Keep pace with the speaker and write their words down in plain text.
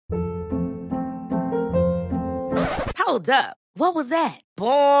Hold up. What was that?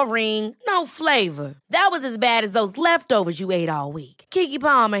 Boring. No flavor. That was as bad as those leftovers you ate all week. Keke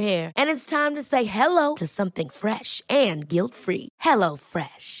Palmer here, and it's time to say hello to something fresh and guilt-free. Hello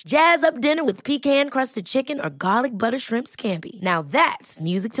Fresh. Jazz up dinner with pecan-crusted chicken or garlic butter shrimp scampi. Now that's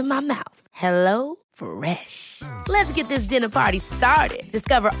music to my mouth. Hello Fresh. Let's get this dinner party started.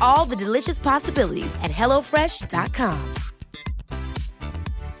 Discover all the delicious possibilities at hellofresh.com.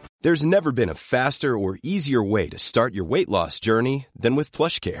 There's never been a faster or easier way to start your weight loss journey than with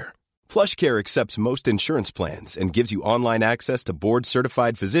PlushCare. PlushCare accepts most insurance plans and gives you online access to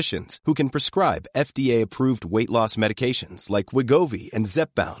board-certified physicians who can prescribe FDA-approved weight loss medications like Wegovy and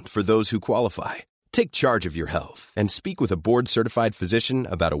Zepbound for those who qualify. Take charge of your health and speak with a board-certified physician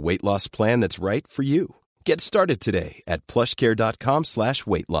about a weight loss plan that's right for you. Get started today at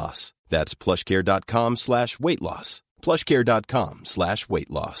plushcare.com/weight-loss. That's plushcare.com/weight-loss.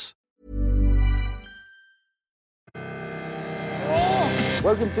 plushcare.com/weight-loss.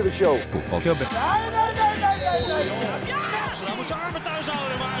 Welcome to the show. Fotballklubben.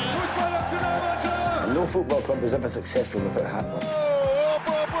 No football club is ever successful without handball.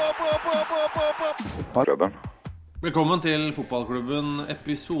 Velkommen til Fotballklubben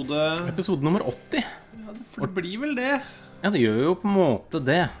Episode nummer 80. For det blir vel det. Ja, det gjør jo på en måte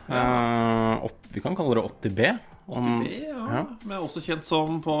det. Vi kan kalle det 80B. 80B, ja. Men også kjent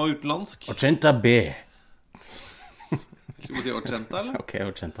som på utenlandsk. 80B. Skal vi si 80, eller? Ok,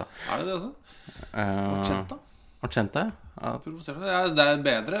 80. Det det altså? 80? 80, ja. Det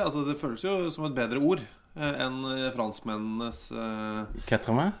bedre, altså det føles jo som et bedre ord enn franskmennenes ja,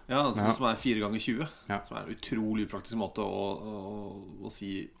 altså, som 4 ganger 20 som en utrolig praktisk måte å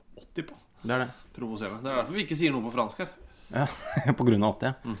si 80 på. Det det. Provoserende. Det derfor vi ikke sier noe på fransk her. Ja, på grunn av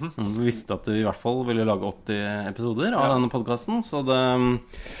 80. Vi visste at vi i hvert fall ville lage 80 episoder av denne podcasten, så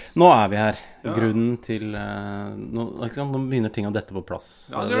nå vi her. Grunnen til nå begynner ting å dette på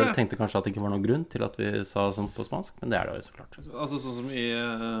plass. Jeg tenkte kanskje at det ikke var noen grunn til at vi sa sånt på spansk, men det det jo så klart. Altså sånn som i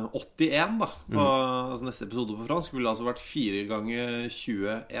 81 da, på, altså neste episode på fransk ville altså vært 4 ganger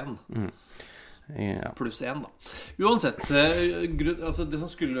 21. Pluss 1 da. Uansett, altså det som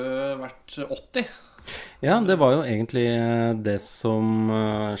skulle vært 80. Ja, det var jo egentlig det som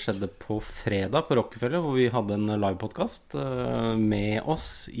skjedde på fredag på Rockefeller, hvor vi hadde en livepodcast. Med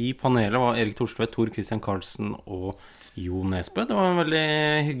oss i panelet var Erik Thorstvedt, Tor Christian Karlsen og Jo Nesbø. Det var en veldig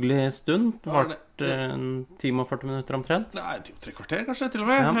hyggelig stund. Det var 1 time og 40 minutter omtrent. Nei, 1 time og 3 kvarter kanskje til og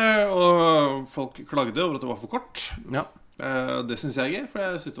med. Og folk klagde over at det var for kort. Ja. Det synes jeg er, for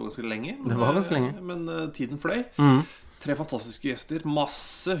jeg synes det var ganske lenge. Det var ganske lenge. Men tiden fløy. 3 fantastiske gjester,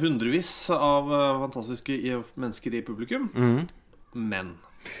 masse hundrevis av fantastiske mennesker i publikum. Men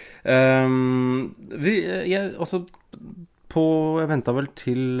jeg ventet vel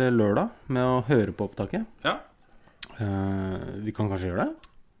til lørdag med å høre på opptaket. Ja. Vi kan kanskje gjøre det?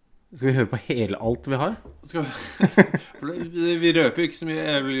 Skal vi høre på hele alt vi har? Vi røper jo ikke så mye.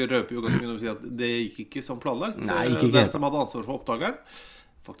 Jeg røper jo ganske mye når vi sier at det gikk ikke som planlagt. Nei, ikke den som hadde ansvar for opptakeren,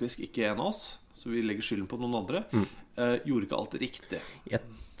 faktisk ikke en av oss, så vi legger skylden på noen andre, gjorde ikke alt riktig. Jeg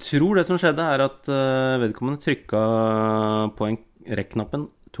tror det som skjedde at vedkommende trykket på rekk-knappen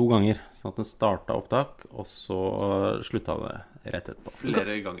 2 ganger, sånn at den startet opptak, og så sluttet det rett etterpå.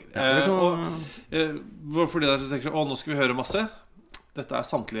 Flere ganger. Fordi der så tenker jeg, nå skal vi høre masse. Dette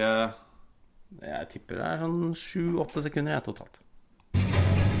samtlige. Jeg tipper det sånn 7-8 sekunder totalt.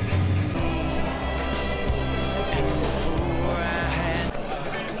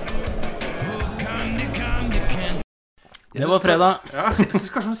 Det var fredag. Ja, jeg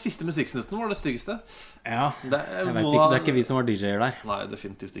synes kanskje den siste musikksnutten var det styggeste. Ja, jeg vet ikke, det ikke vi som var DJ-er der. Nei,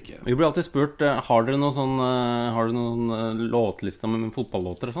 definitivt ikke. Vi blir alltid spurt, har dere noen låtliste med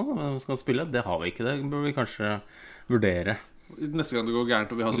fotballåter og sånn vi skal spille? Det har vi ikke, det burde vi kanskje vurdere. Neste gang det går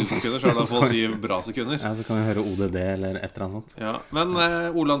gærent og vi har 7 sekunder, så det for 7 bra sekunder. Ja, så kan vi høre ODD eller et eller annet sånt. Ja, men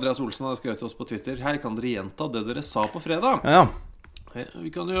Ole Andreas Olsen har skrevet oss på Twitter: Hei, kan dere gjenta det dere sa på fredag? Ja.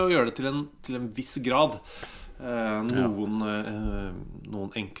 Vi kan jo gjøre det til en viss grad. Noen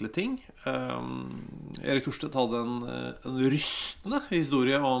enkle ting. Erik Thorstvedt hadde en rystende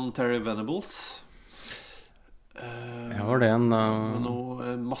historie om Terry Venables. Var det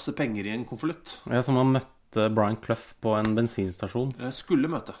masse penger i en konvolutt. Ja, som han møtte Brian Clough på en bensinstasjon. Skulle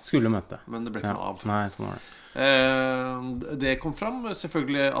møte, men det ble ikke noe av. Nei, sånn var det. Det kom fram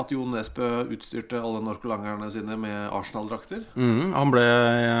selvfølgelig at Jo Nesbø utstyrte alle narkolangerne sine med Arsenal-drakter. Han ble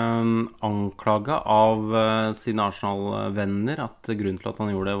anklaget av sine Arsenal-venner at grunnen til at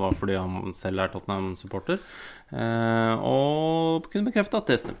han gjorde det var fordi han selv Tottenham-supporter, og kunne bekrefte at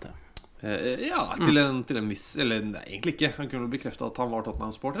det stemte. Ja, til en viss, eller nei, egentlig ikke. Han kunne bekrefte at han var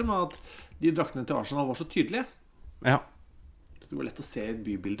Tottenham-supporter, men at de draktene til Arsenal var så tydelige Ja. Det var lett å se i et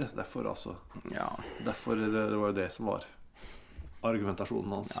bybilde. Derfor ja. Derfor det var jo det som var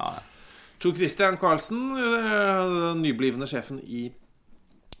argumentasjonen hans. Ja. Tor Christian Karlsen, nyblivende sjefen i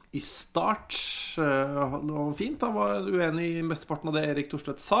Start, det var fint. Han var uenig i mesteparten av det Erik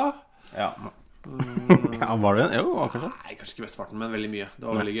Thorstvedt sa. Ja. Ja, var det? Jo, kanskje. Nei, kanskje ikke mesteparten, men veldig mye. Det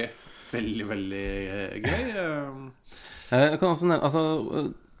var veldig gøy. Veldig, veldig gøy. Jeg kan også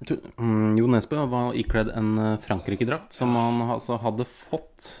nevne, Jo Nesbø var ikledd en Frankrike-drakt som han hadde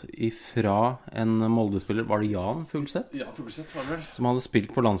fått ifra en Molde-spiller. Var det Jan Fuglseth? Ja, Fuglseth var det vel. Som hadde spilt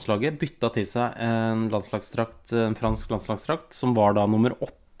på landslaget, bytta til seg en fransk landslagsdrakt, som var da nummer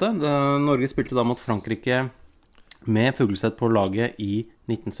 8. Norge spilte da mot Frankrike med Fuglseth på laget i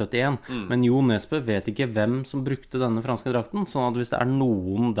 1971. Men Jo Nesbø vet ikke hvem som brukte denne franske drakten, sånn at hvis det er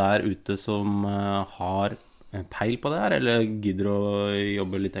noen der ute som har peil på det her, eller gidder å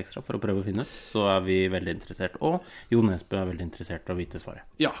jobbe litt ekstra for å prøve å finne ut, så er vi veldig interessert. Og Jo Nesbø er veldig interessert i å vite svaret.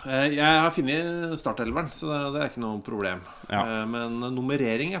 Ja, jeg har funnet startelveren, så det er ikke noe problem. Ja. Men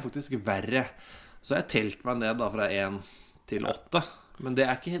nummerering er faktisk verre. Så jeg har telt meg ned da fra 1 til 8. Men det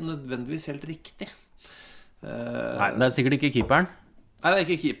er ikke nødvendigvis helt riktig. Nei, det er sikkert ikke keeperen. Nei, det er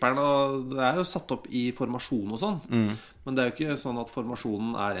ikke keeperen, og det er jo satt opp i formasjon og sånn. Men det er jo ikke sånn at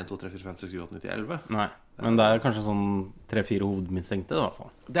formasjonen er 1, 2, 3, 4, 5, 6, 7, 8, 9, 10, 11. Nei, men det er kanskje sånn 3-4 hovedmistenkte i hvert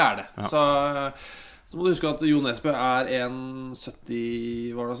fall. Det er det. Ja. Så må du huske at Jo Nesbø er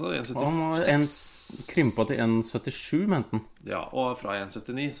 1,70... Hva var det altså? 1,76. Krympa til 1,77, mente han. Ja, og fra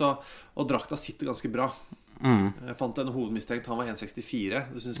 1,79. Og drakta sitter ganske bra. Jeg fant en hovedmistenkt. Han var 1,64.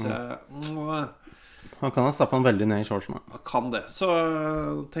 Det synes jeg... Han kan ha stappet han veldig ned i shortsen. Han kan det. Så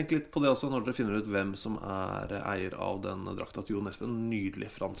tenk litt på det også når dere finner ut hvem som er eier av den drakta til Jo Nesbø. En nydelig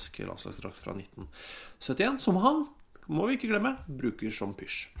fransk landslagsdrakt fra 1971, som han, må vi ikke glemme, bruker som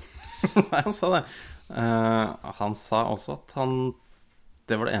pysj. Nei, han sa det. Han sa også at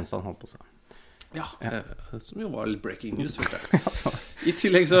det var det eneste han holdt på seg. Ja, som jo var litt breaking news, I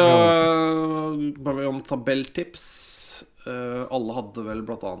tillegg så bare vi om tabelltips. Alle hadde vel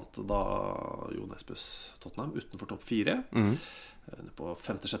blant annet da Jo Nesbøs Tottenham utenfor topp 4 på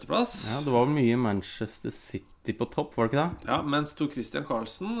 5.-6. plass. Ja, det var mye Manchester City på topp, var det ikke det? Ja, mens Tor Christian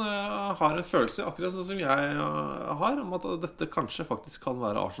Karlsen har en følelse, akkurat sånn som jeg har, om at dette kanskje faktisk kan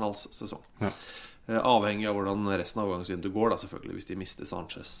være Arsenals sesong. Ja. Avhengig av hvordan resten av avgangsvinduet går da, selvfølgelig. Hvis de mister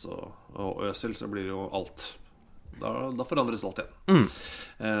Sanchez og Øsel, så blir det jo alt. Da forandres alt igjen.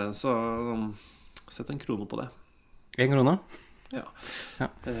 Så sett en krone på det. 1 krone? Ja,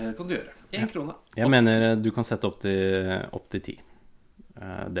 kan du gjøre. 1 krone. Jeg mener du kan sette opp til 10.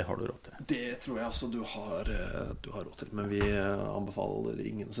 Det har du råd til. Det tror jeg også du har råd til. Men vi anbefaler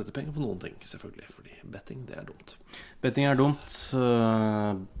ingen å sette penger på noen ting, selvfølgelig. Fordi betting, det er dumt. Betting er dumt.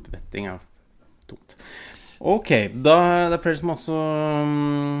 Betting er dumt. Ok, da det er flere som også...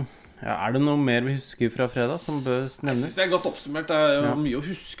 Ja, er det noe mer vi husker fra fredag som bør nevnes? Jeg synes det er godt oppsummert. Det er jo mye å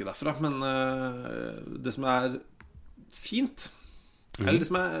huske derfra. Men det som er fint eller det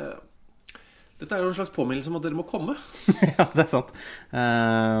som er... Dette er jo en slags påminnelse om at dere må komme. Ja, det er sant.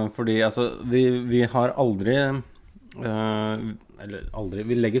 Fordi altså vi har aldri eller aldri,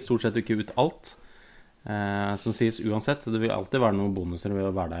 vi legger stort sett ikke ut alt som sies uansett. Det vil alltid være noen bonuser ved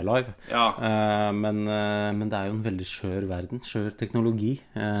å være der live. Ja. Men det er jo en veldig skjør verden, skjør teknologi.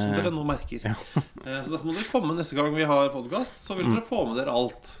 Som dere nå merker. Ja. Så derfor må dere komme neste gang vi har podcast. Så vil dere få med dere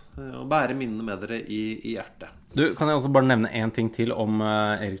alt og bære minnene med dere i hjertet. Du, kan jeg også bare nevne en ting til om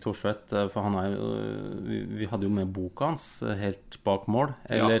Erik Thorstvedt, for han er jo, vi hadde jo med boka hans Helt bak mål,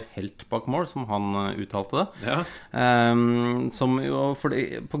 eller Helt bak mål, som han uttalte det. Ja. Som jo,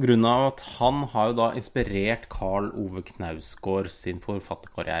 på grunn av at han har jo da inspirert Karl Ove Knausgård sin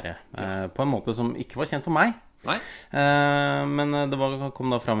forfatterkarriere, på en måte som ikke var kjent for meg. Nei. Men det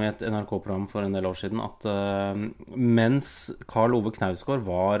kom da frem i et NRK-program for en del år siden at mens Karl Ove Knausgård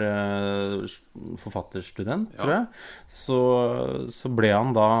var forfatterstudent, tror jeg, så ble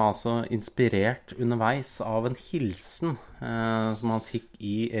han da altså inspirert underveis av en hilsen som han fikk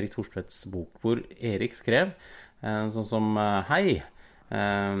i Erik Thorstvedts bok, hvor Erik skrev sånn som hei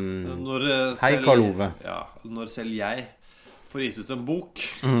Karl Ove. Ja, når selv jeg får gitt ut en bok,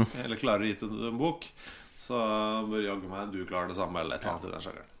 eller klarer å gitt ut en bok, så bør jaggu meg du klare det samme eller et eller annet i den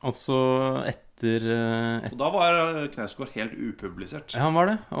sjangeren. Og så og da var Knausgård helt upublisert. Ja, han var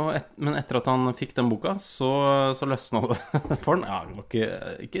det. Men etter at han fikk den boka, så løsna det for han. Ja, det var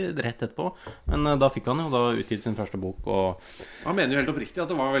ikke rett etterpå, men da fikk han jo da utgitt sin første bok. Og han mener jo helt oppriktig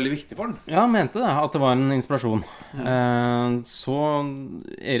at det var veldig viktig for han. Ja, han mente det, at det var en inspirasjon. Så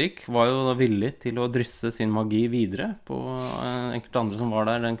Erik var jo da villig til å drysse sin magi videre på enkelte andre som var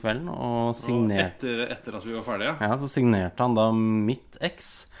der den kvelden, og signerte. Og etter at vi var ferdige? Ja, så signerte han da mitt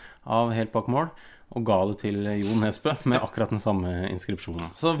X av Helt bak mål og ga det til Jo Nesbø med akkurat den samme inskripsjonen.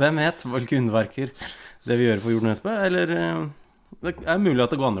 Så hvem vet hvilke underverker det vil gjøre for Jo Nesbø? Eller det mulig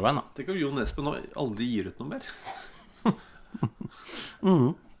at det går andre veien, da. Tenk om Jo Nesbø nå aldri gir ut noe mer.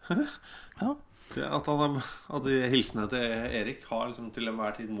 Ja. At hilsene til Erik har liksom til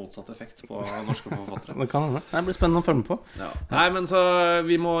enhver tid motsatt effekt på norske forfattere. Det kan hende. Det blir spennende å følge med på. Ja. Nei, men så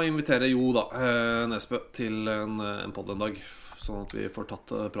vi må invitere Jo da, Nesbø, til en podd en dag, sånn at vi får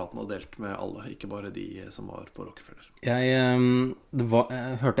tatt praten og delt med alle, ikke bare de som var på Rockefeller. Jeg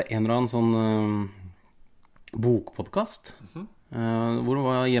hørte en eller annen sånn bokpodcast hvor det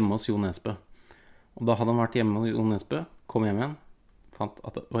var hjemme hos Jo Nesbø. Og da hadde han vært hjemme hos Jo Nesbø, kom hjem igjen, fant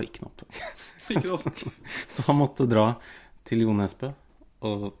at det var ikke noe opptak. Så han måtte dra til Jo Nesbø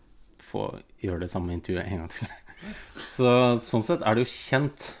og gjøre det samme intervjuet en gang til. Sånn sett er det jo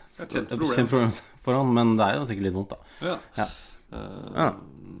kjent problem for han, men det er jo sikkert litt vondt da. Ja.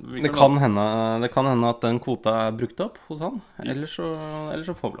 Det kan hende at den kvota er brukt opp hos han, eller så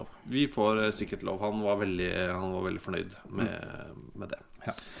får vi lov. Vi får sikkert lov. Han var veldig fornøyd med det.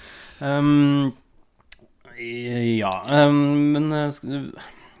 Ja. Men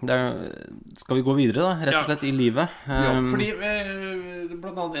skal vi gå videre da, rett og slett i livet? Ja, fordi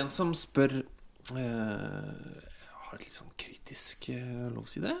blant annet en som spør har et litt sånn kritisk, lov å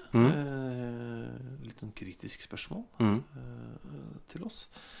si det, litt sånn kritisk spørsmål til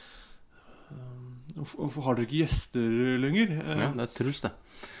oss. Hvorfor har dere ikke gjester lenger? Ja, det er Truls det.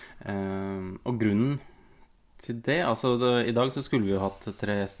 Og grunnen til det, altså i dag så skulle vi jo hatt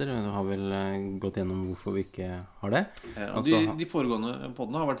 3 gjester. Vi har vel gått gjennom hvorfor vi ikke har det. De foregående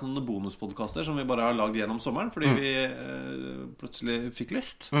poddene har vært noen bonuspodcaster som vi bare har lagd gjennom sommeren, fordi vi plutselig fikk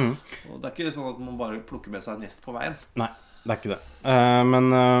lyst. Og det er ikke sånn at man bare plukker med seg en gjest på veien. Nei, det er ikke det. Men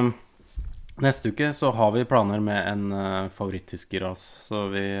neste uke så har vi planer med en favoritt-tysker av oss, så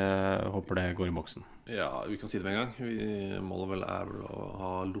vi håper det går i boksen. Ja, vi kan si det med en gang. Målet vel er å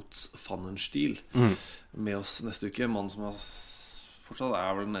ha Lutz Pfannenstiel med oss neste uke. En mann som fortsatt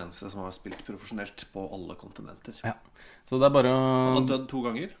er vel den eneste som har spilt profesjonelt på alle kontinenter. Ja. Så det er bare Han har dødd 2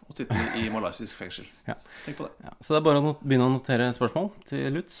 ganger og sitter i malaysisk fengsel. Ja. Tenk på det. Ja. Så det er bare å begynne å notere spørsmål til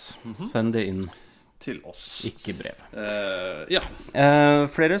Lutz. Send det inn til oss. Ikke brev. Ja.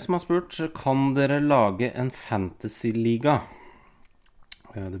 Flere som har spurt, kan dere lage en fantasy-liga?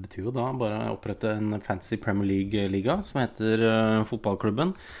 Det betyr jo da bare å opprette en fantasy Premier League-liga som heter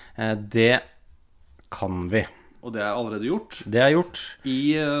fotballklubben. Det kan vi. Og det er allerede gjort. Det er gjort.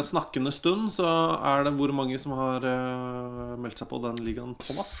 I snakkende stund så er det hvor mange som har meldt seg på den ligaen,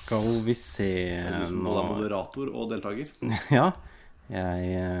 Thomas? Skal vi se du som både er moderator og deltaker. Ja,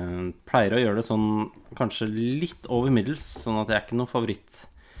 jeg pleier å gjøre det sånn kanskje litt over middels, sånn at jeg er ikke noen favoritt.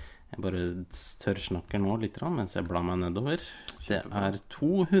 Jeg bare tørrsnakker nå litt mens jeg blar meg nedover. Det er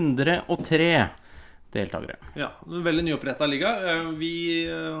 203 deltakere. Ja, en veldig nyopprettet liga. Vi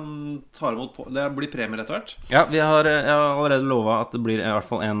tar imot på. Det blir premier etter hvert. Ja, jeg har allerede lovet at det blir i hvert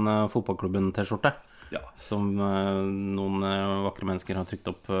fall en fotballklubben-t-skjorte. Ja. Som noen vakre mennesker har trykt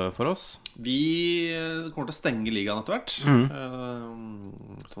opp for oss. Vi kommer til å stenge ligaen etter hvert,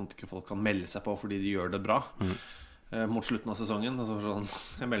 sånn at ikke folk kan melde seg på fordi de gjør det bra mot slutten av sesongen. Altså,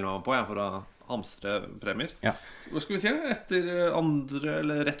 jeg melder meg på for å hamstre premier. Ja. Hva skal vi si? Etter andre,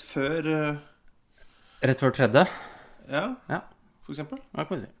 eller rett før Rett før tredje? Ja, for eksempel. Ja,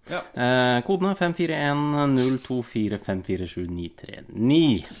 kan vi si. Ja. Koden er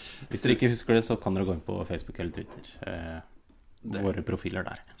 541-024-547-939. Hvis dere ikke husker det, så kan dere gå inn på Facebook eller Twitter. Våre profiler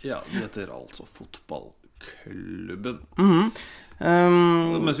der. Ja, det heter altså Fotballklubben.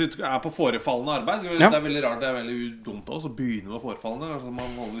 Mens vi er på forefallende arbeid, så det er veldig rart. Det er veldig dumt av oss å begynne med forefallende, altså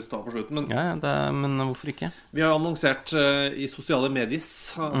man vanligvis tar på slutten, men hvorfor ikke? Vi har annonsert i sosiale medier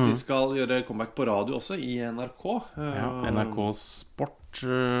at vi skal gjøre comeback på radio også, i NRK. NRK Sport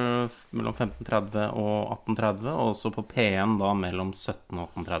mellom 15.30 og 18.30, og også på P1 da mellom 17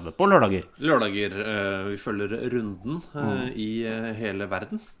 og 18.30 på lørdager. Vi følger runden i hele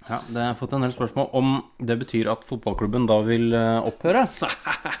verden. Ja, det har fått en del spørsmål om det betyr at fotballklubben da vil opphøre.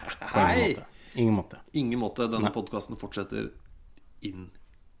 Nei! Ingen måte. Denne podcasten fortsetter inn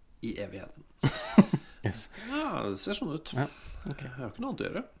i evigheten. Yes. Ja, det ser sånn ut. Ja, okay. Jeg har ikke noe annet å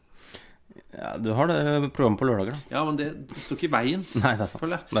gjøre. Ja, du har det programmet på lørdager da. Ja, men det står ikke i veien. Nei, det er sant.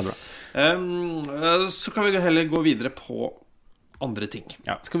 Det er bra. Så kan vi heller gå videre på andre ting.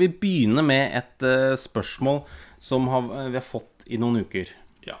 Ja, skal vi begynne med et spørsmål som vi har fått i noen uker?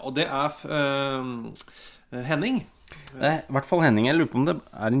 Ja, og det Henning. I hvert fall Henning. Jeg lurer på om det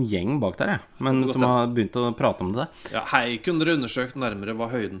er en gjeng bak der, men som har begynt å prate om det. Ja, hei, kunne dere undersøkt nærmere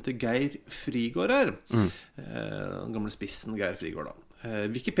hva høyden til Geir Frigård er? Den gamle spissen Geir Frigård da.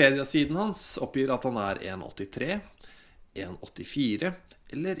 Wikipedia-siden hans oppgir at han er 1,83, 1,84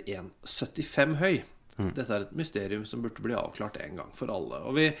 eller 1,75 høy. Dette er et mysterium som burde bli avklart en gang for alle.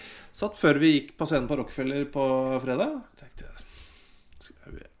 Og vi satt før vi gikk på scenen på Rockefeller på fredag. Tenkte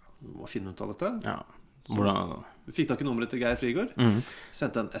jeg må finne ut av dette. Ja, hvordan... Vi fikk tak i nummeret til Geir Frigård.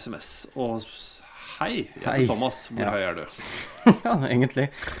 Sendte en SMS og hei, jeg heter Thomas, hvor høy er du? Ja, egentlig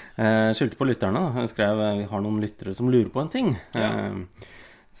skyldte på lytterne da. Jeg skrev, vi har noen lyttere som lurer på en ting.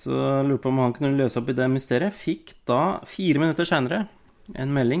 Så jeg lurte på om han kunne løse opp i det mysteriet. Fikk da 4 minutter senere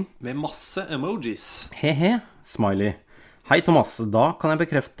en melding med masse emojis. He, smiley. Hei Thomas, da kan jeg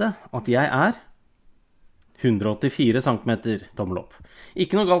bekrefte at jeg er 184 centimeter, tommel opp.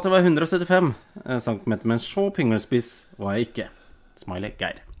 Ikke noe galt til å være 175 centimeter, men så pinglespiss var jeg ikke. Smiley,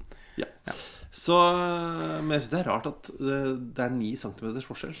 Geir. Ja. Så, men jeg synes det er rart at det er 9 centimeters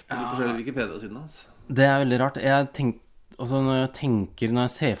forskjell på de forskjellige Wikipedia-sidene hans. Det er veldig rart. Når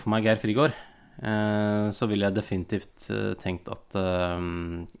jeg ser for meg Geir Frigård, så ville jeg definitivt tenkt at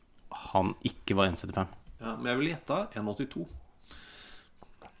han ikke var 1,75. Ja, men jeg ville gjette 1,82.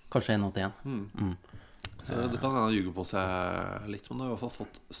 Kanskje 1,81. Så det kan gjerne ljuge på seg litt, men du har i hvert fall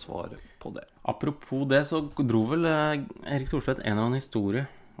fått svaret på det. Apropos det, så dro vel Erik Thorstvedt en eller annen historie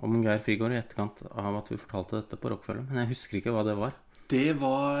om Geir Frigård i etterkant av at vi fortalte dette på Rockefeller. Men jeg husker ikke hva det var. Det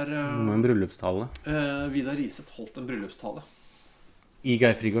var en bryllupstale. Vidar Riseth holdt en bryllupstale. I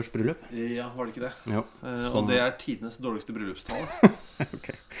Geir Frigårds bryllup? Ja, var det ikke det? Jo, og det er tidenes dårligste bryllupstale.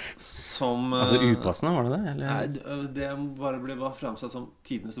 Okay. Altså upassende, var det det? Eller? Nei, det bare fremsatt som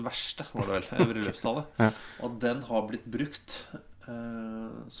tidenes verste, var det vel, bryllupstale. Og den har blitt brukt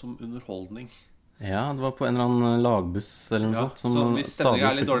som underholdning. Ja, det var på en eller annen lagbuss eller noe sånt. Så hvis stemningen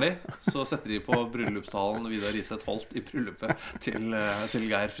er litt dårlig, så setter de på bryllupstalen Vidar Riseth holdt i bryllupet til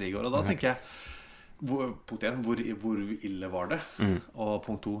Geir Frigård. Og da tenker jeg, punkt 1, hvor ille var det? Og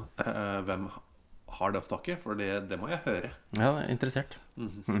punkt 2, hvem har det opptaket? For det må jeg høre. Ja, jeg er interessert.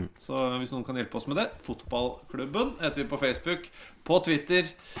 Så hvis noen kan hjelpe oss med det, Fotballklubben heter vi på Facebook, på Twitter,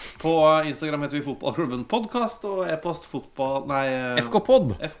 på Instagram heter vi Fotballklubben podcast, og e-post FKpod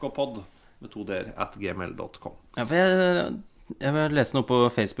med 2D @gmail.com. Ja, jeg leste noe på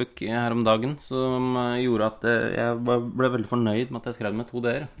Facebook her om dagen som gjorde at jeg ble veldig fornøyd med at jeg skrev med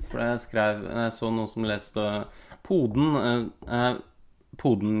 2D-er. For jeg så noen som leste Poden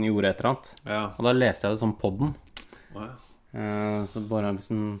gjorde et eller annet. Og da leste jeg det som podden.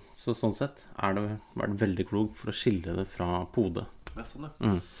 Så sånn sett var det veldig klok for å skille det fra pode. Ja, sånn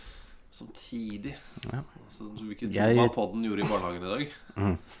ja. Samtidig altså, du vil ikke tro hva podden gjorde i barnehagen i dag.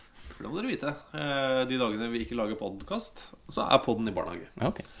 For det må dere vite. De dagene vi ikke lager podcast, så er podden i barnehage.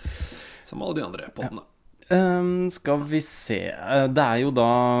 Okay. Som alle de andre poddene. Skal vi se. Det er jo da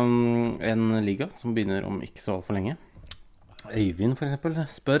en liga som begynner om ikke så alt for lenge. Øyvind for eksempel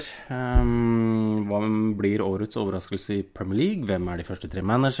spør hva blir årets overraskelse i Premier League? Hvem er de første 3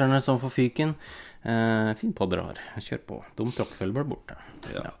 managerne som får fyken? Fin podd dere har. Kjør på. Dumt Rockefeller ble borte.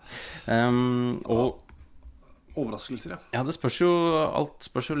 Og overraskelser, ja. Det spørs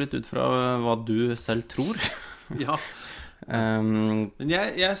jo litt ut fra hva du selv tror. Ja. Men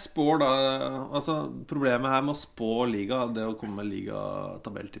jeg spår da altså, problemet her med å spå liga, det å komme med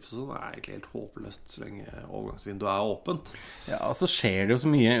liga-tabelltips og sånn, er egentlig helt håpløst så lenge overgangsvinduet er åpent. Ja, så skjer det jo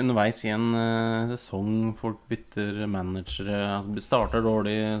så mye underveis i en sesong. Folk bytter managere, altså starter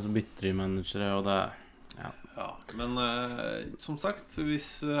dårlig, så bytter de managere, og det men som sagt,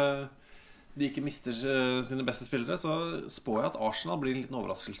 hvis de ikke mister sine beste spillere, så spår jeg at Arsenal blir en liten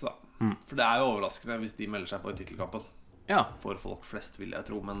overraskelse da. For det er jo overraskende hvis de melder seg på i titelkampen. Ja. For folk flest vil jeg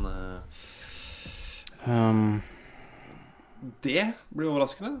tro, men det blir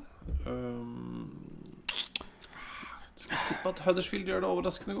overraskende. Skal vi tippe at Huddersfield gjør det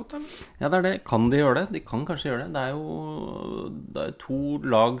overraskende godt, eller? Ja, det er det. Kan de gjøre det? De kan kanskje gjøre det. Det er jo 2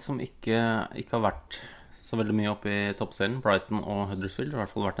 lag som ikke har vært så veldig mye oppe i toppserien, Brighton og Huddersfield. Det har i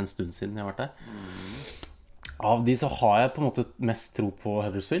hvert fall vært en stund siden jeg har vært der. Av de så har jeg på en måte mest tro på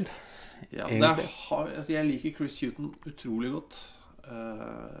Huddersfield. Ja, jeg liker Chris Hughton utrolig godt.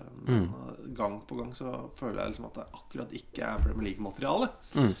 Gang på gang så føler jeg liksom at det akkurat ikke er Premier League-materiale.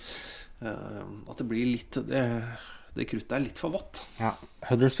 At det blir litt det kruttet litt for vått. Ja,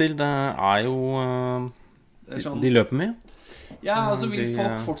 Huddersfield jo sånn, de løper mye. Ja, altså vil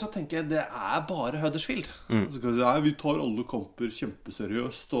folk fortsatt tenke det bare Huddersfield. Så kan vi si, vi tar alle kamper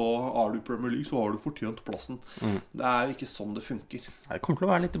kjempeseriøst, og du Premier League, så har du fortjent plassen. Det jo ikke sånn det funker. Det kommer til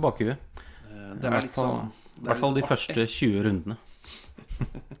å være litt tilbake i det. Det litt sånn I hvert fall de første 20 rundene.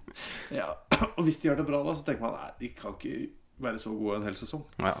 Ja, og hvis de gjør det bra da, så tenker man de kan ikke være så gode en hel sesong.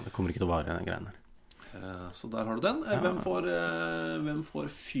 Ja, det kommer ikke til å vare den greien der. Så der har du den. Hvem får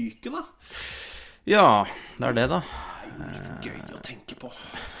fyken da? Ja, det det da. Litt gøy å tenke på.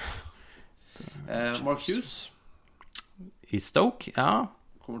 Mark Hughes I Stoke, ja.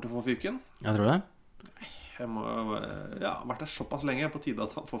 Kommer til å få fyken. Jeg tror det. Vært der såpass lenge på tide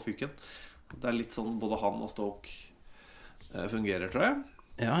at han får fyken. Det litt sånn både han og Stoke fungerer, tror jeg.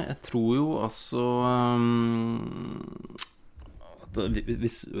 Ja, jeg tror jo altså at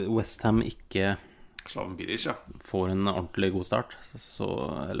hvis West Ham ikke Slaven Bilic, får en ordentlig god start,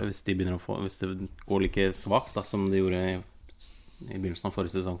 eller hvis de begynner å få, hvis det går like svagt da, som de gjorde i begynnelsen av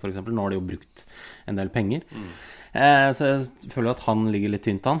forrige sesong for eksempel. Nå har de jo brukt en del penger, så jeg føler at han ligger litt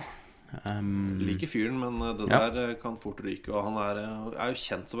tynt an. Liker fyren, men det der kan fort ryke. Og han jo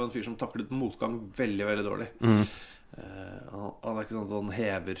kjent som en fyr som takler motgang veldig, veldig dårlig. Han ikke sånn at han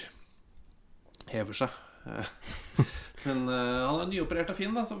hever seg. Men han nyoperert og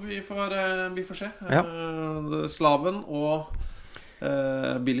fin da, så vi får se. Slaven og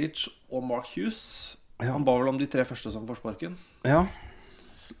Bilic og Mark Hughes. Han ba vel om de 3 første som får sparken. Ja.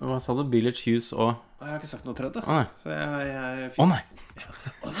 Hva sa du? Bilic, Hughes og Jeg har ikke sagt noe tredje. Nei. Så jeg nei.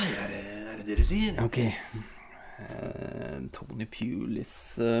 Det du sier? Ok. Tony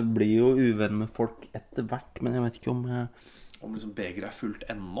Pulis blir jo uvenn med folk etter hvert, men jeg vet ikke om liksom begeret fullt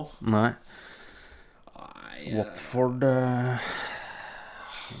ennå. Nei. Watford det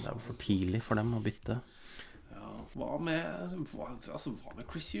jo for tidlig for dem å bytte. Hva med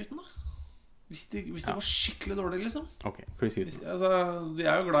Chris Hughton da? Hvis det går skikkelig dårlig liksom. Ok, Chris Hughton de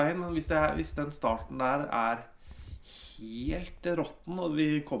jo glad i men hvis den starten der helt rotten, og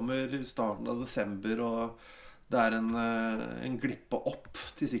vi kommer i starten av desember og det en glippe opp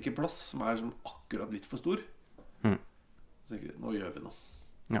til sikker plass som liksom akkurat litt for stor, så tenker vi, nå gjør vi noe.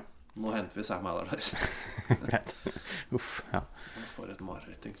 Nå henter vi Sam Allardyce. Greit. Uff, ja. For et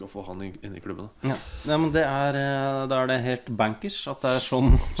mareritt, tenker jeg, å få han inn i klubben. Ja, men da det helt bankers at det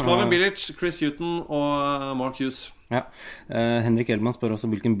sånn. Slaven Bilic, Chris Hughton og Mark Hughes. Ja. Henrik Elman spør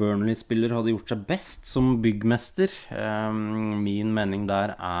også hvilken Burnley-spiller hadde gjort seg best som byggmester. Min mening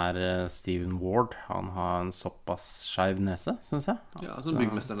der Steven Ward. Han har en såpass skeiv nese, synes jeg. Ja, som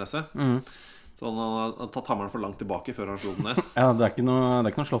byggmesternese. Så han har tatt hammeren for langt tilbake før han slo den ned. Ja, det ikke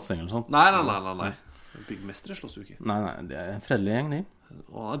noe slåssing eller sånt. Nei. Byggmestere slåss jo ikke. Nei, det en fredelig gjeng, de.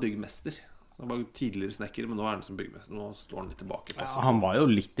 Og han byggmester. Han var tidligere snekker, men nå han som byggmester. Nå står han litt tilbake. Ja, han var jo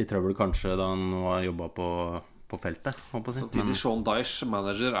litt i trøbbel kanskje da han jobbet på feltet. Samtidig Sean Dyche,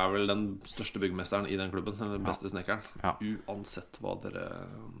 manager, vel den største byggmesteren i den klubben. Den beste snekkeren. Uansett hva dere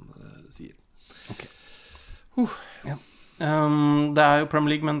sier. Ok. Ja. Det jo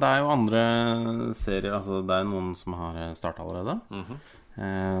Premier League, men det jo andre serier. Altså, det noen som har startet allerede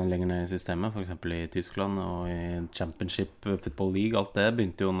lenger ned i systemet, for eksempel i Tyskland og i Championship Football League. Alt det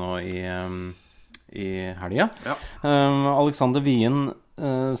begynte jo nå i helgen. Alexander Wien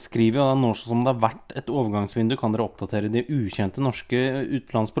skriver jo da nå som det har vært et overgangsvindu, kan dere oppdatere de ukjente norske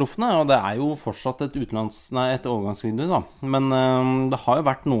utenlandsproffene, og det jo fortsatt et overgangsvindu da, men det har jo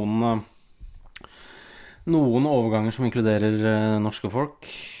vært noen overganger som inkluderer norske folk,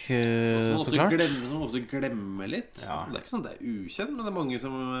 så klart. Som ofte glemmer litt. Det ikke sånn det ukjent, men det mange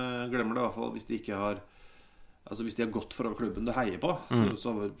som glemmer det, i hvert fall hvis de ikke har, altså hvis de har gått fra klubben du heier på,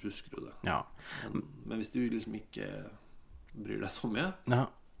 så husker du det. Men hvis du liksom ikke bryr deg så mye,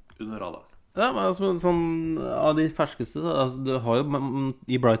 under radaren. Ja, men altså, sånn av de ferskeste altså, du har jo,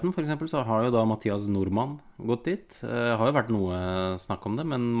 i Brighton for eksempel, så har jo da Mathias Normann gått dit. Det har jo vært noe snakk om det,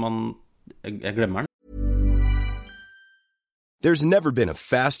 men jeg glemmer den. There's never been a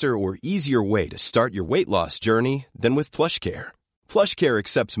faster or easier way to start your weight loss journey than with PlushCare. PlushCare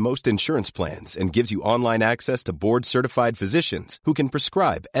accepts most insurance plans and gives you online access to board-certified physicians who can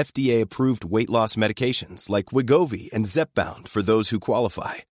prescribe FDA-approved weight loss medications like Wegovy and Zepbound for those who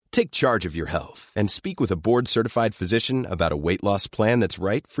qualify. Take charge of your health and speak with a board-certified physician about a weight loss plan that's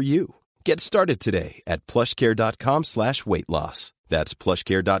right for you. Get started today at plushcare.com/weightloss. That's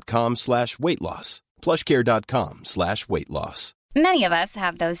plushcare.com/weightloss. plushcare.com/weightloss. Many of us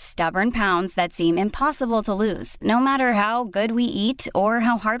have those stubborn pounds that seem impossible to lose, no matter how good we eat or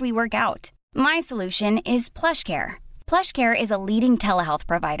how hard we work out. My solution is PlushCare. PlushCare is a leading telehealth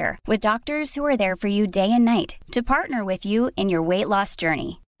provider with doctors who are there for you day and night to partner with you in your weight loss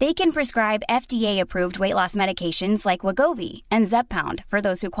journey. They can prescribe FDA-approved weight loss medications like Wegovy and Zepbound for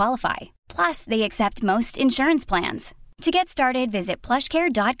those who qualify. Plus, they accept most insurance plans. To get started, visit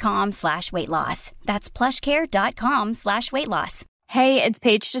plushcare.com/weightloss. That's plushcare.com/weightloss. Hey, it's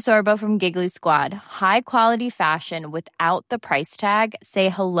Paige DeSorbo from Giggly Squad. High quality fashion without the price tag. Say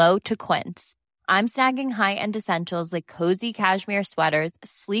hello to Quince. I'm snagging high-end essentials like cozy cashmere sweaters,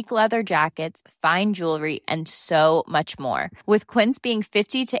 sleek leather jackets, fine jewelry, and so much more. With Quince being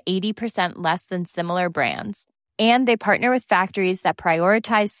 50 to 80% less than similar brands. And they partner with factories that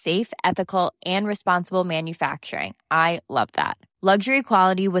prioritize safe, ethical, and responsible manufacturing. I love that. Luxury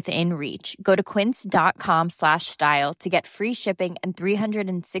quality within reach. Go to quince.com/style to get free shipping and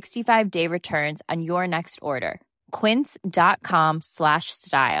 365-day returns on your next order.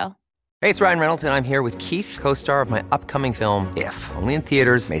 Quince.com/style. Hey, it's Ryan Reynolds, and I'm here with Keith, co-star of my upcoming film, If, only in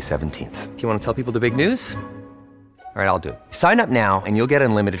theaters May 17th. Do you want to tell people the big news? All right, I'll do it. Sign up now and you'll get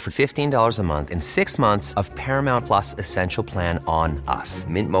unlimited for $15 a month and 6 months of Paramount Plus Essential Plan on us.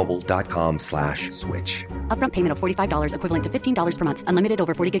 Mintmobile.com/switch. Upfront payment of $45 equivalent to $15 per month. Unlimited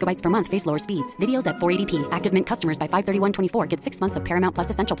over 40 gigabytes per month. Face lower speeds. Videos at 480p. Active Mint customers by 531.24 get 6 months of Paramount Plus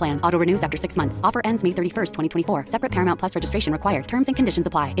Essential Plan. Auto renews after 6 months. Offer ends May 31st, 2024. Separate Paramount Plus registration required. Terms and conditions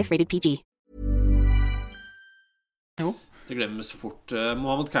apply if rated PG. Jo, det glemmes så fort.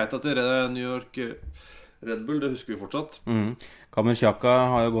 Mohamed Keita til New York Red Bull, det husker vi fortsatt. Kamer Xhaka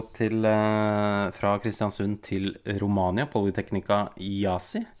har jo gått til, fra Kristiansund til Romania, Polytechnica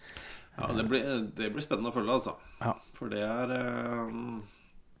Iasi. Ja, det blir spennende å følge, altså. Ja. For det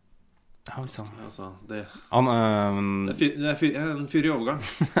det en fyr i overgang.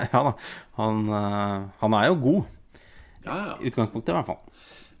 Ja da, han jo god. Ja. Utgangspunktet i hvert fall.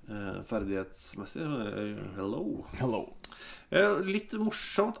 Ferdighetsmessig, hello. Litt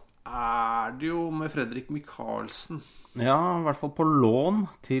morsomt det jo med Fredrik Michaelsen. Ja, i hvert fall på lån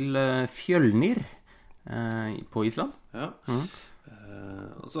til Fjølnir på Island. Ja.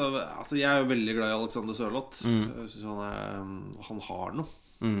 Altså, jeg jo veldig glad i Alexander Sørloth. Jeg synes han har noe.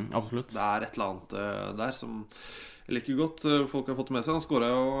 Absolutt. Det et eller annet der som jeg liker godt. Folk har fått det med seg. Han skåret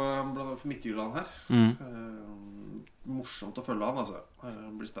jo for Midtjylland her. Morsomt å følge han, altså.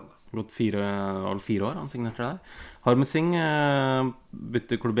 Det blir spennende. Gått 4 år, han signerte der. Harmesing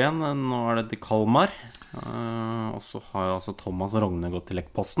bytter klubb igjen. Nå det til Kalmar. Og så har jo altså Thomas Rogne gått til Lech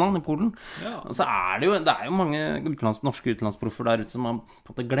Poznan i Polen. Ja. Og så det jo mange norske utenlandsproffer der ute som man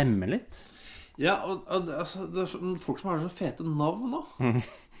på en måte glemmer litt. Ja, og altså, det sånn, folk som har så fete navn nå.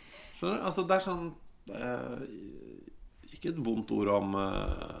 Skjønner du? Altså, det sånn ikke et vondt ord om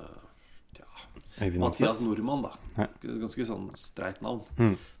Mathias Nordmann da. Ganske sånn streit navn.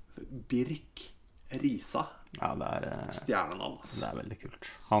 Birk Risa. Ja, det stjernenavn, altså. Det veldig kult.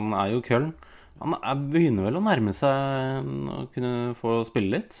 Han jo i Köln. Han begynner vel å nærme seg å kunne få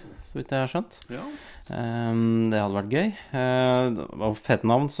spille litt, så vidt jeg har skjønt. Ja. Det hadde vært gøy. Av fete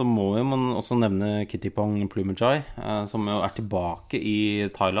navn så må jo man også nevne Kittipong Plumajai, som jo tilbake i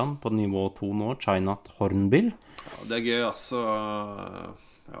Thailand på nivå 2 nå, Chainat Hornbill. Ja, det gøy, altså.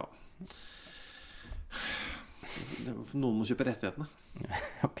 Ja. Noen må kjøpe rettighetene.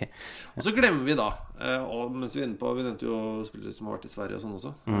 Okay. Og så glemmer vi da, og mens vi på, vi nevnte jo spillere som har vært i Sverige og sånn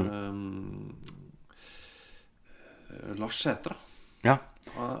også, Lars Sætra. Ja.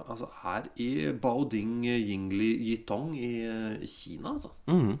 Altså i Baoding Yingli Yitong i Kina, altså.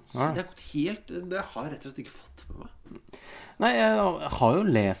 Ja. Det gått helt, det har rett og slett ikke fått med meg. Nei, jeg har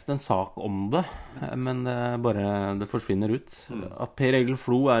jo lest en sak om det, men det forsvinner ut. At Per Egil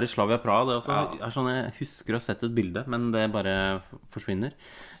Flo i Slavia Praha, det også sånn jeg husker å ha sett et bilde, men det bare forsvinner.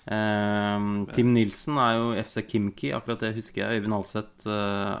 Tim Nielsen jo FC Kimki, akkurat det husker jeg. Øyvind Alseth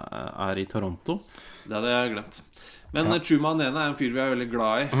i Toronto. Det hadde jeg glemt. Men Chuma Nene en fyr vi veldig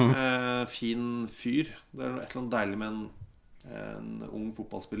glad i. Fin fyr. Det et eller annet deilig med en ung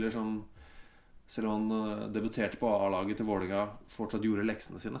fotballspiller som, selv om han debuterte på A-laget til Vålinga, fortsatt gjorde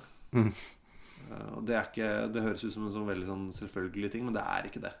leksene sine. Og det det høres ut som en sånn veldig sånn selvfølgelig ting, men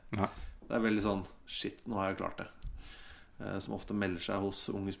det ikke det. Ja. Det veldig sånn, shit, nå har jeg klart det. Som ofte melder seg hos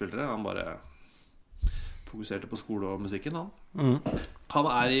unge spillere. Han bare fokuserte på skole og musikken, han.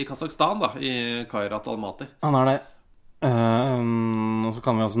 Han i Kazakhstan da, i Kairat Almaty. Han det. Og så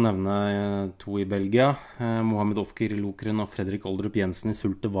kan vi også nevne 2 i Belgia, Mohamed Ofkir Lokeren og Fredrik Oldrup Jensen i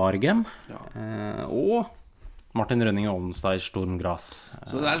Zulte Waregem, og Martin Rønning i Oldenstad i Sturm Graz.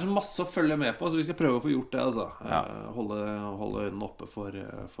 Så det liksom masse å følge med på, så vi skal prøve å få gjort det, altså. Holde øynene oppe for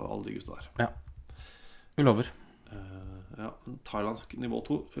alle de gutta der. Ja, vi lover. Thailandsk nivå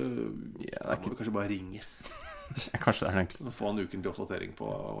 2 må vi kanskje bare ringe. Kanskje det er det enkleste. Få en ukentlig oppdatering på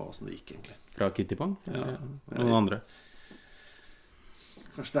hvordan det gikk egentlig. Fra Kitty Pong? Noen andre?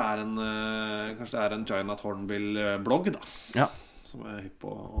 Kanskje det er en Giant Hornbill-blogg da. Ja. Som er hypp på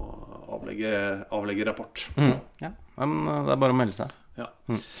å avlegge rapport. Ja, men det er bare å melde seg. Ja.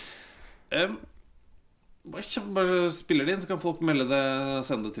 Bare spiller det inn, så kan folk melde det,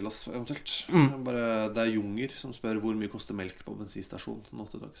 sende det til oss eventuelt. Det er Junger som spør hvor mye koster melk på bensinstasjon nå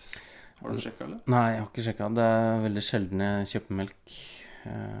til dags. Har du sjekket, eller? Nei, jeg har ikke sjekket. Det er veldig sjelden jeg kjøper melk.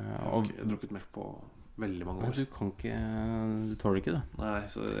 Jeg har ikke drukket melk på veldig mange år. Du tåler ikke det? Nei,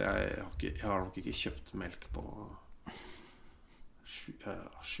 så jeg har nok ikke kjøpt melk på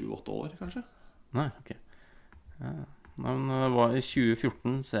 7-8 år, kanskje. Nei, ok. Men det var i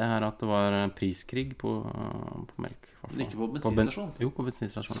 2014, ser jeg her at det var priskrig på melk. Men ikke på bensinstasjon? Jo, på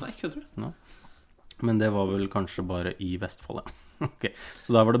bensinstasjon. Nei, ikke tror jeg. No. Men det var vel kanskje bare i Vestfold, ja. Okay.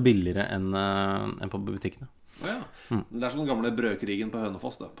 Så da var det billigere enn på butikkene. Ja. Det er som den gamle brødkrigen på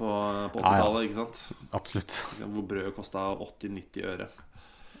Hønefoss da, på 80-tallet, ikke sant? Absolutt. Hvor brødet kostet 80-90 øre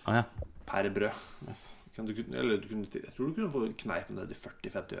per brød. Yes. Jeg tror du kunne få kneipen ned i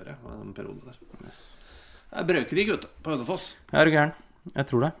 40-50 øre en periode der. Yes. Det er brødkrig ute på Hønefoss. Er du gæren? Jeg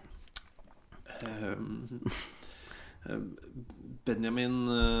tror det. Benjamin,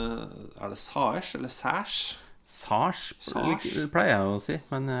 er det Sars eller Særs? Sars pleier jeg å si,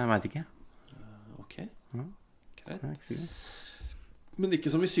 men jeg vet ikke. Ok, greit. Jeg er ikke sikker. Men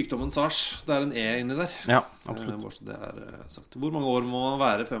ikke som i sykdommen Sars. Det er en E inni der. Ja, absolutt. Bare så det er sagt. Hvor mange år må man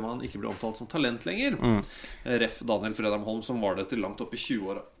være før man ikke blir omtalt som talent lenger? Ref Daniel Fredheim Holm, som var det til langt opp i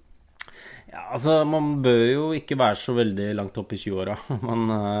 20-åra. Ja, altså man bør jo ikke være så veldig langt opp i 20-åra. Man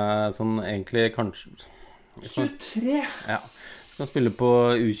sånn egentlig kanskje 23! Ja, skal spille på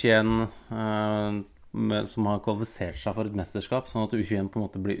U21 som har kvalifisert seg for et mesterskap, sånn at U21 på en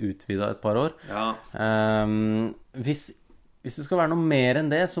måte blir utvidet et par år. Ja. Hvis du skal være noe mer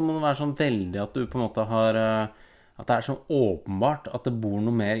enn det, så må det være sånn veldig at du på en måte har at det er sånn åpenbart at det bor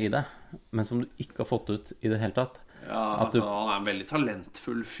noe mer i det, men som du ikke har fått ut i det hele tatt. Ja, altså, han er en veldig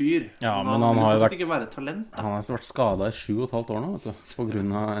talentfull fyr. Ja, men han har jo ikke være talent, da. Han har vært skadet i 7,5 år nå, vet du, på grunn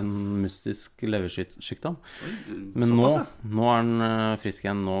av en mystisk leversykdom. Men nå er han frisk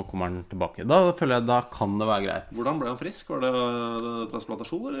igjen. Nå kommer han tilbake. Da føler jeg, da kan det være greit. Hvordan ble han frisk? Var det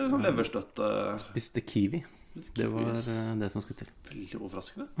transplantasjon eller sånn leverstøtte? Spiste kiwi. Det var det som skulle til. Veldig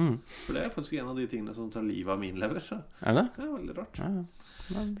overraskende. For det er faktisk en av de tingene som tar livet av min lever. Så. Er det? Det er veldig rart. Ja,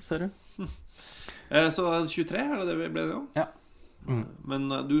 det ser du. Så 23, er det vi ble det om? Ja.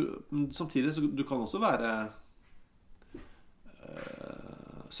 Men samtidig så du kan også være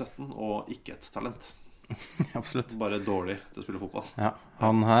 17 og ikke et talent. Absolutt. Bare dårlig til å spille fotball. Ja,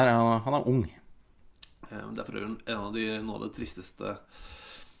 han er ung. Derfor er noe av det tristeste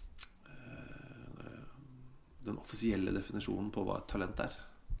den offisielle definisjonen på hva et talent er.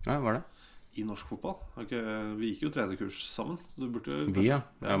 Ja, hva er det? I norsk fotball. Vi gikk jo trenerkurs sammen, så du burde ja,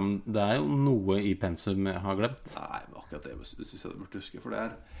 men det er jo noe i pensum jeg har glemt. Nei, men akkurat det synes jeg du burde huske. For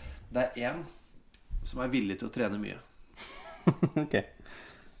det er en som er villig til å trene mye. Ok.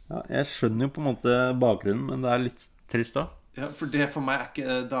 Ja, jeg skjønner jo på en måte bakgrunnen, men det er litt trist da. Ja, for det for meg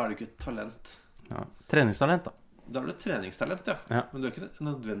da er det ikke et talent. Ja, treningstalent da. Da er det treningstalent, ja. Men du er ikke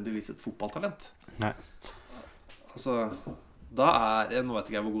nødvendigvis et fotballtalent. Nei. Altså, da nå vet